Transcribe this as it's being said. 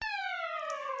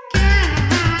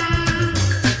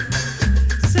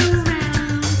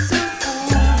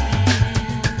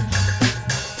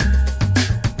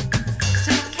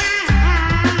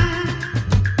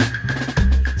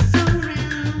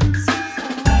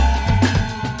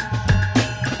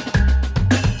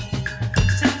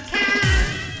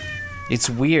It's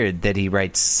weird that he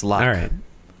writes sluck. All right.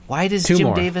 Why does Two Jim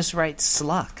more. Davis write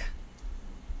sluck?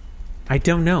 I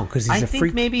don't know, because he's I a think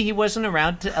freak. maybe he wasn't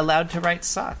allowed to write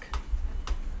suck.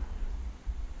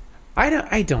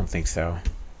 I don't think so.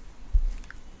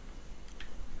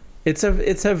 It's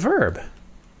a verb.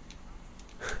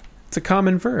 It's a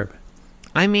common verb.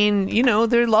 I mean,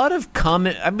 there are a lot of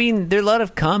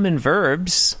common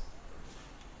verbs.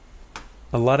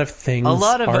 A lot of things A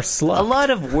lot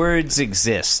are of words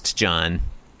exist, John.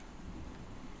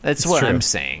 That's what true. I'm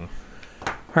saying.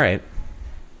 All right.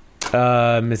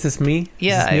 Is this me?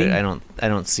 Yeah, Is this me? I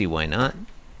don't see why not.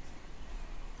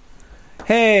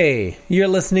 Hey, you're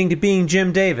listening to Being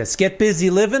Jim Davis. Get busy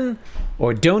living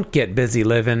or don't get busy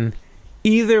living.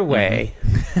 Either way.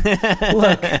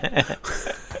 Look.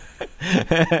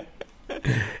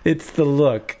 It's the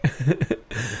look.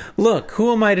 Look,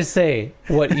 who am I to say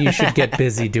what you should get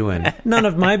busy doing? None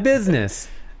of my business.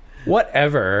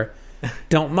 Whatever.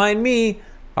 Don't mind me.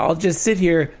 I'll just sit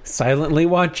here silently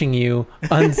watching you,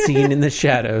 unseen in the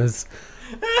shadows,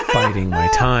 biding my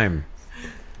time.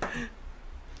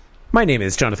 My name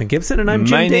is Jonathan Gibson, and I'm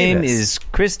Jim Davis. My name is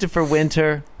Christopher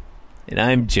Winter, and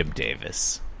I'm Jim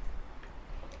Davis.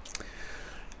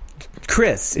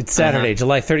 Chris, it's Saturday,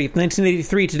 July 30th,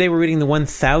 1983. Today we're reading the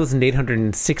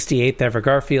 1868th ever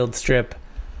Garfield strip.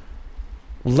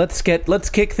 Let's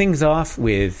kick things off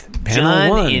with panel John,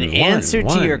 one. in answer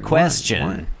to your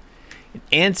question,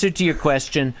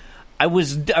 I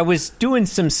was doing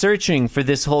some searching for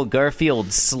this whole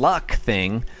Garfield sluck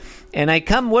thing, and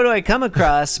what do I come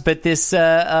across but this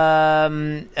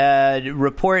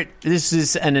report. This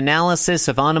is an analysis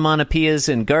of onomatopoeias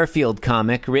in Garfield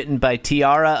comic written by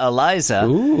Tiara Eliza,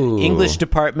 English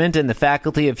department and the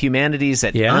Faculty of Humanities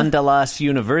at Andalas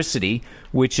University,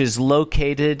 which is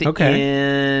located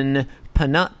in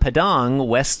Padang,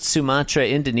 West Sumatra,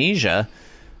 Indonesia.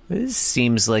 This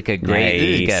seems like a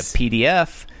great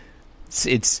PDF.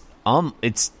 It's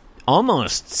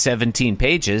almost 17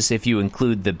 pages if you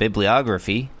include the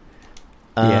bibliography.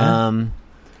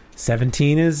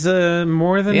 17 is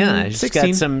more than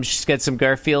 16. She's got some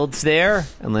Garfields there,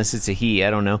 unless it's a he. I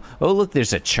don't know. Oh, look,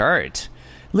 there's a chart.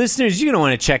 Listeners, you're going to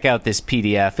want to check out this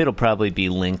PDF. It'll probably be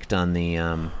linked on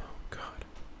the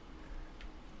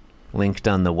linked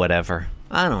on the whatever.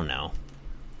 I don't know.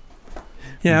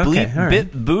 Yeah, okay. Bleep all right.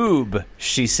 Bit Boob,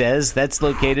 she says. That's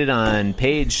located on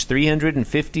page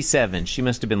 357. She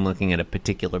must have been looking at a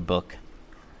particular book.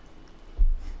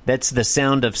 That's the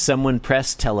sound of someone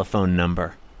press telephone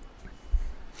number.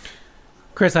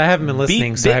 Chris, I haven't been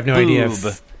listening, so I have no idea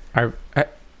if... have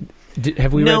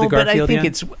we read the Garfield but I think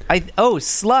yet?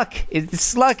 Sluck.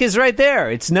 Sluck is right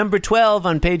there. It's number 12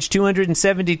 on page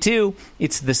 272.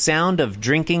 It's the sound of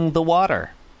drinking the water,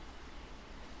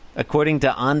 according to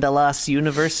Andalas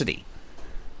University.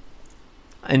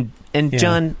 And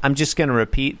John, I'm just going to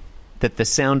repeat that the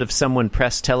sound of someone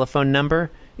press telephone number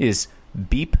is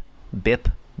beep, bip,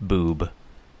 boob.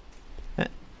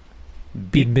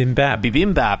 Bibimbap.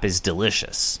 Bibimbap is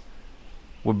delicious.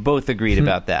 We're both agreed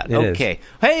about that. Okay.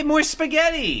 Hey, more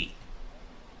spaghetti!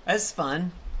 That's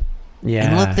fun. Yeah.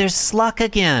 And look, there's Sluck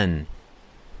again.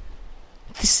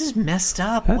 This is messed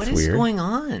up. That's what is weird. going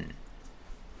on?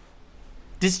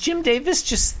 Does Jim Davis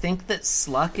just think that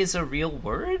sluck is a real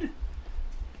word?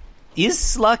 Is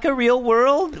sluck a real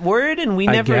word and we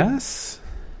never... I guess.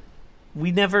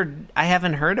 I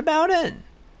haven't heard about it?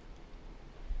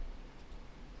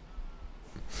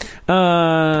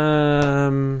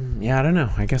 Yeah, I don't know.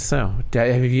 I guess so.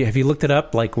 Have you looked it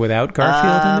up, like, without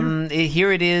Garfield in there?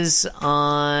 Here it is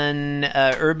on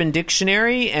Urban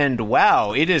Dictionary, and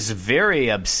wow, it is very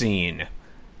obscene,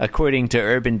 according to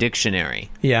Urban Dictionary.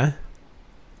 Yeah.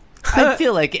 I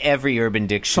feel like every Urban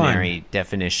Dictionary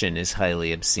definition is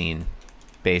highly obscene,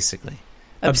 basically.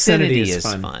 Obscenity is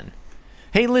fun.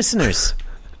 Hey, listeners,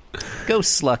 go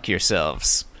sluck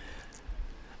yourselves.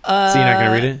 So you're not going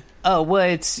to read it? Oh, well,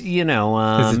 it's, hang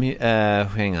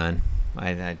on.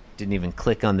 I didn't even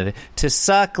click on the... To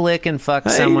suck, lick, and fuck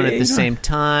someone at the same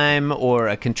time, or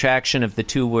a contraction of the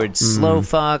two words slow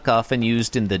fuck, often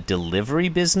used in the delivery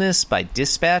business by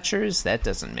dispatchers. That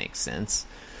doesn't make sense.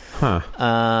 Huh.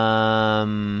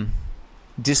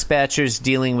 Dispatchers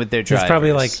dealing with their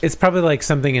drivers. It's probably like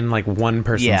something in like one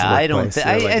person's workplace. I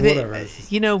don't. Whatever.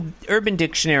 Urban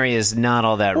Dictionary is not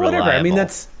all that reliable. Whatever. I mean,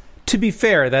 to be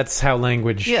fair, that's how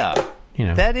language. Yeah.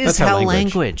 That is how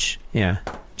language. Yeah.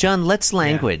 John, let's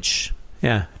language.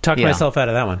 Yeah. Talk myself out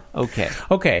of that one.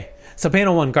 Okay. So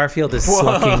panel one, Garfield is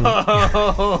slucking.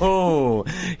 Whoa!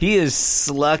 He is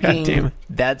slucking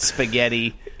that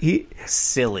spaghetti.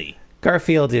 Silly.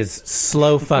 Garfield is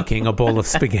slow fucking a bowl of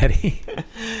spaghetti.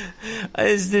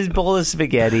 It's this bowl of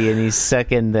spaghetti, and he's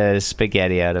sucking the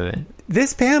spaghetti out of it.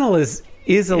 This panel is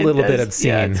a little bit obscene.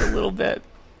 Yeah, it's a little bit.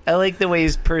 I like the way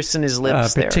he's pursing his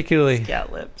lips particularly, there.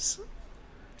 Cat lips.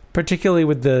 Particularly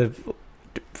with the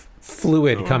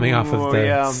fluid coming off of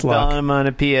the slug. The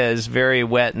onomatopoeia is very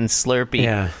wet and slurpy.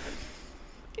 Yeah.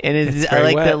 And I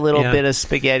like that little bit of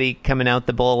spaghetti coming out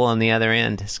the bowl on the other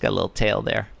end. It's got a little tail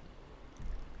there.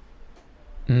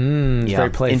 Very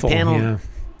playful. Yeah,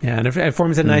 and it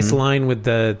forms a nice line with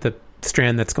the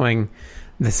strand that's going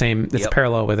the same. That's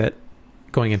parallel with it,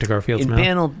 going into Garfield's mouth.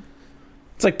 Panel,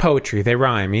 it's like poetry. They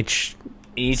rhyme. Each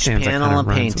panel a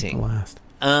painting.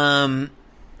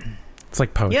 It's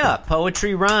like poetry. Yeah,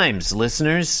 poetry rhymes.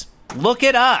 Listeners, look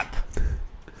it up.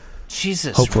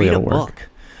 Jesus, hopefully read a it'll book.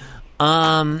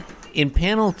 In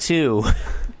panel 2,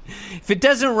 if it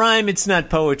doesn't rhyme, it's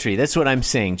not poetry. That's what I'm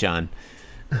saying, John.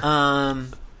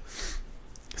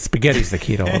 Spaghetti's the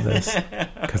key to all this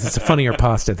because it's a funnier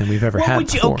pasta than we've ever had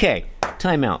before. Okay,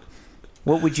 time out.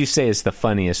 What would you say is the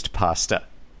funniest pasta?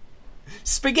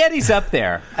 Spaghetti's up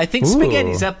there. I think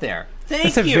spaghetti's up there. Thank you.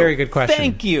 That's a very good question.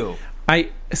 Thank you.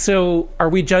 So are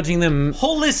we judging them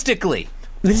holistically?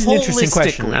 This is an interesting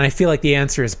question, and I feel like the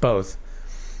answer is both.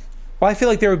 Well, I feel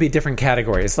like there would be different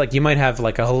categories. Like you might have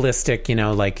like a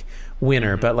holistic, like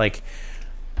winner, but like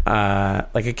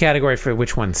a category for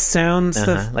which one sounds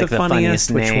the funniest,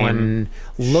 which one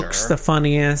looks the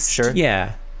funniest. Sure.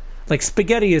 Yeah. Like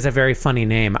spaghetti is a very funny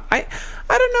name. I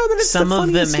don't know that it's some the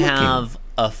funniest of them looking. have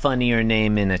a funnier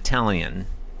name in Italian,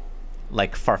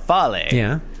 like farfalle.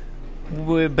 Yeah.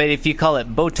 But if you call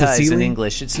it bow ties in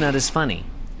English, it's not as funny.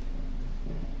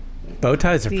 Bow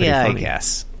ties are pretty funny. I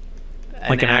guess.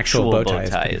 Like an actual bow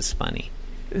tie is funny.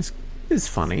 It's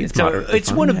funny. It's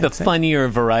funny, one of the funnier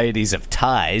varieties of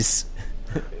ties.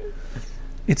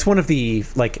 It's one of the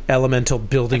elemental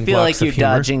building blocks of humor. I feel like you're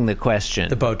dodging the question.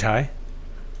 The bow tie.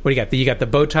 What do you got? You got the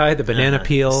bow tie, the banana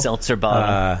peel, seltzer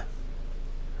bottom,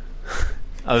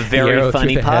 a very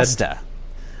funny pasta.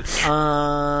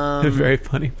 Very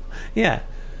funny. Yeah.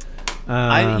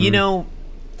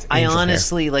 I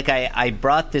honestly, I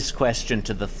brought this question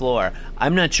to the floor.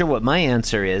 I'm not sure what my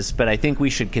answer is, but I think we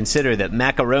should consider that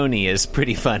macaroni is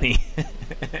pretty funny.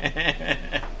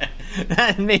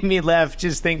 That made me laugh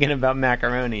just thinking about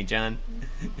macaroni, John.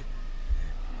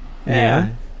 Yeah.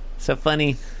 So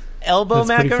funny. Elbow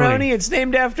That's macaroni, it's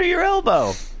named after your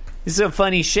elbow. It's a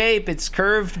funny shape. It's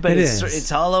curved, but it's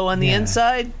hollow on the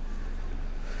inside.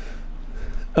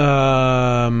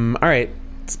 All right.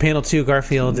 It's panel 2.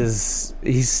 Garfield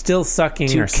he's still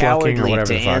sucking or slucking or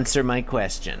whatever to answer my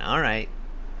question. All right.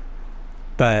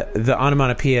 But the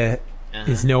onomatopoeia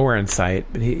is nowhere in sight.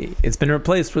 But it's been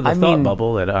replaced with a thought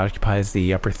bubble that occupies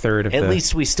the upper third of At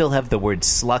least we still have the word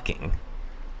slucking,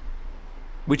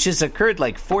 which has occurred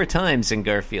 4 times in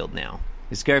Garfield now.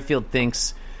 Because Garfield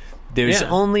thinks there's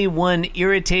only one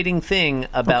irritating thing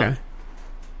about... Okay.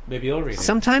 Maybe you'll read it.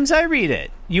 Sometimes I read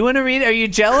it. You want to read it? Are you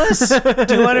jealous? Do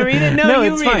you want to read it? No,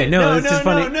 you it's read fine. it. No, it's just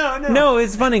funny. No,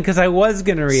 it's funny because I was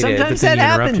going to read it. Sometimes that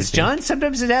happens, John.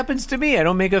 Sometimes it happens to me. I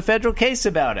don't make a federal case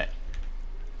about it.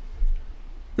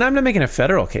 No, I'm not making a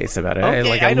federal case about it.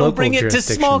 Okay, I don't bring it to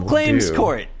small claims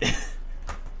court.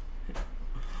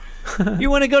 You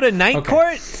want to go to night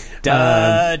court?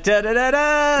 Da da da da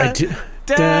da.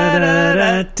 Da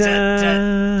da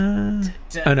da.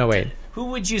 Oh no, wait. Who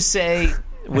would you say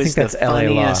was the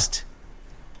funniest?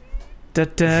 Da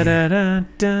da da da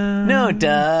da. No,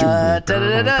 da da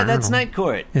da da. That's night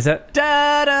court. Is that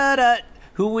da da da?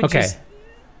 Who would you?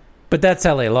 But that's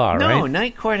LA Law, right? No,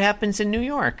 night court happens in New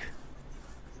York.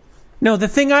 No, the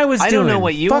thing I was doing. I don't know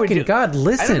what you were doing. God,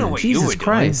 listen! I don't know what Jesus you were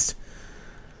Christ!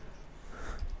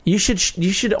 You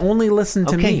should only listen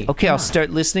to me. Okay, I'll start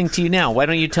listening to you now. Why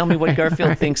don't you tell me what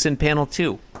Garfield thinks in panel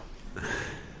 2?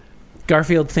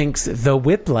 Garfield thinks the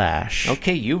whiplash.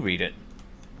 Okay, you read it.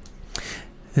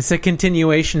 It's a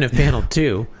continuation of panel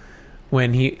 2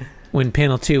 when he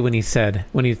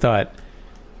thought,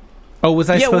 oh,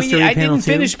 was I supposed to read panel 2? I didn't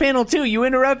finish panel 2. You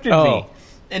interrupted me.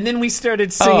 And then we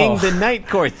started singing the Night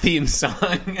Court theme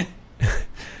song.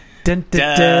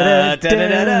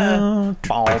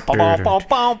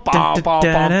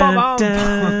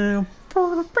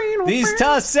 These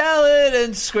tossed salad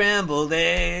and scrambled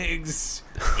eggs.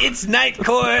 It's Night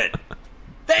Court.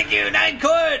 Thank you, Night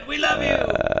Court. We love you.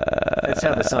 That's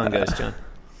how the song goes, John.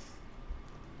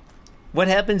 What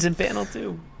happens in panel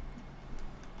 2?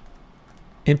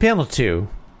 In panel 2,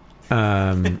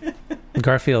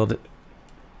 Garfield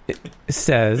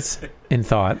says, in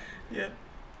thought,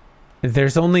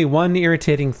 there's only one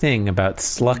irritating thing about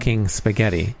slucking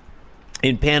spaghetti.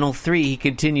 In panel 3, he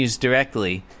continues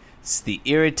directly, It's the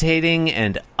irritating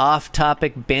and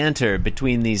off-topic banter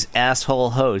between these asshole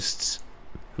hosts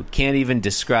who can't even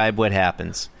describe what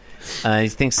happens. He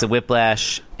thinks the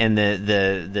whiplash and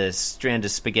the strand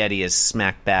of spaghetti is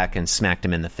smacked back and smacked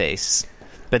him in the face.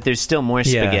 But there's still more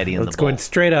spaghetti in the bowl. It's going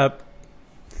straight up.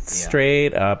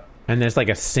 Straight up. And there's like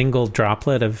a single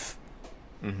droplet of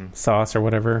sauce or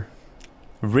whatever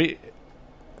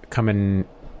coming,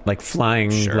 like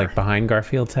flying like behind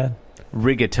Garfield's head.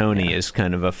 Rigatoni is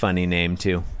kind of a funny name,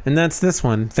 too. And that's this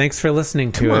one. Thanks for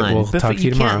listening to it. We'll talk to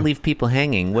you tomorrow. You can't leave people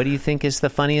hanging. What do you think is the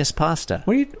funniest pasta?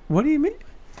 What do you mean?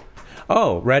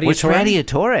 Oh, radiatore. What's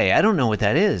radiatore? I don't know what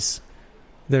that is.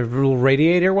 The little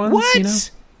radiator ones? What? You know?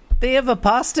 They have a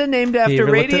pasta named after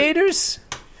radiators?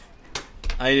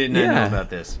 I did not know about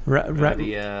this.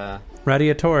 Radiatore.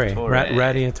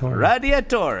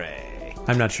 Radiatore.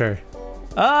 I'm not sure.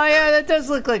 Oh, yeah, that does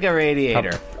look like a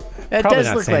radiator. That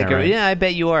does look like a... Yeah, I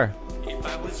bet you are.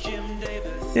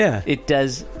 Yeah. It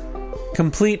does.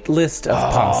 Complete list of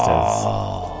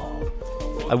pastas.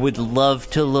 I would love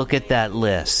to look at that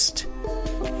list.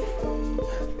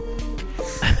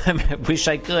 I wish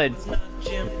I could.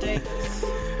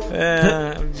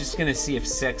 I'm just going to see if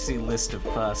Sexy List of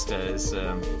Pasta is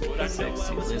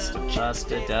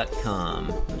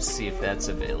sexylistofpasta.com. Let's see if that's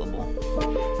available.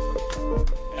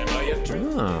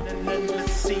 Oh.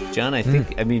 John, I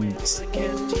think, I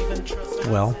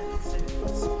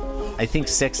think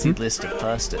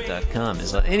sexylistofpasta.com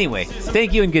is... Anyway,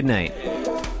 thank you and good night.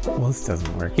 Well, this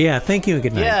doesn't work. Yeah, thank you and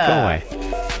good night. Yeah. Go away.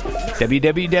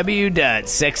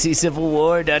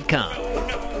 www.sexycivilwar.com.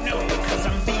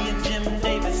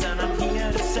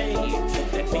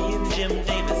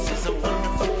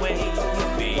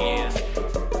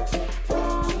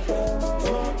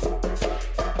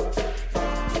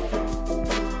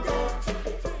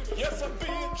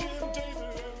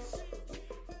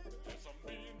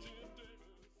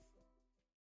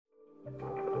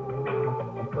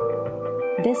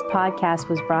 This podcast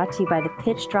was brought to you by the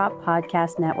Pitch Drop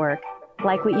Podcast Network.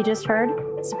 Like what you just heard?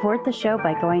 Support the show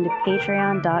by going to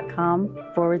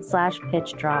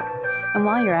patreon.com/Pitch Drop. And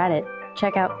while you're at it,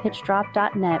 check out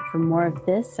pitchdrop.net for more of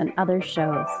this and other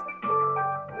shows.